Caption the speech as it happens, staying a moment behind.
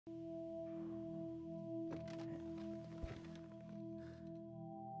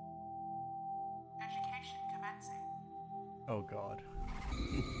Oh god.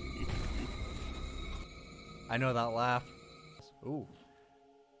 I know that laugh. Ooh.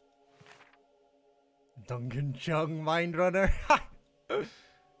 Duncan Chung Mind Runner. Is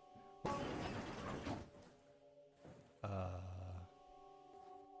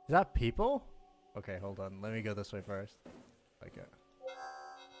that people? Okay, hold on. Let me go this way first. Okay.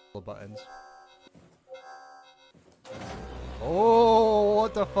 Little buttons. Oh,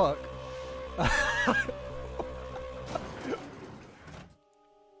 what the fuck?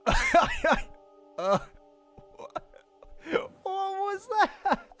 What was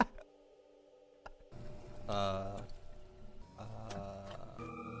that?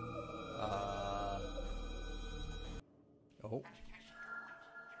 Oh.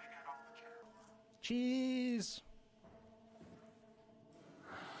 Cheese.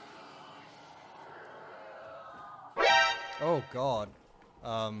 Oh god.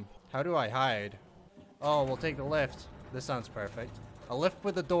 How do I hide? Oh, we'll take the lift. This sounds perfect. A lift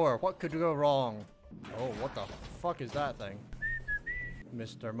with a door. What could go wrong? Oh, what the fuck is that thing?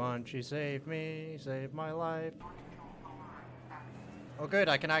 Mr. Munchie, save me. Save my life. Oh good,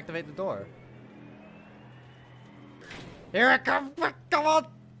 I can activate the door. Here it comes! Come on!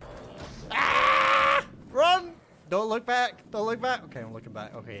 Ah! Run! Don't look back! Don't look back! Okay, I'm looking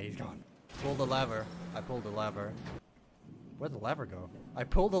back. Okay, he's gone. Pull the lever. I pulled the lever. Where'd the lever go? I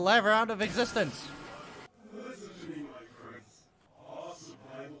pulled the lever out of existence! Listen to me, my friends. Our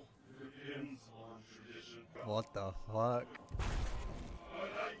survival depends on tradition. What the fuck? A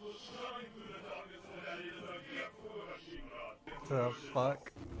light will shine through the darkness, and that is a gift for Shimura. The fuck?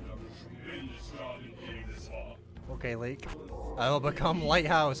 A tremendous God in getting this far. Okay, Leak. I will become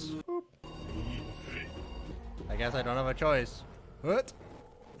Lighthouse. Boop. I guess I don't have a choice. What?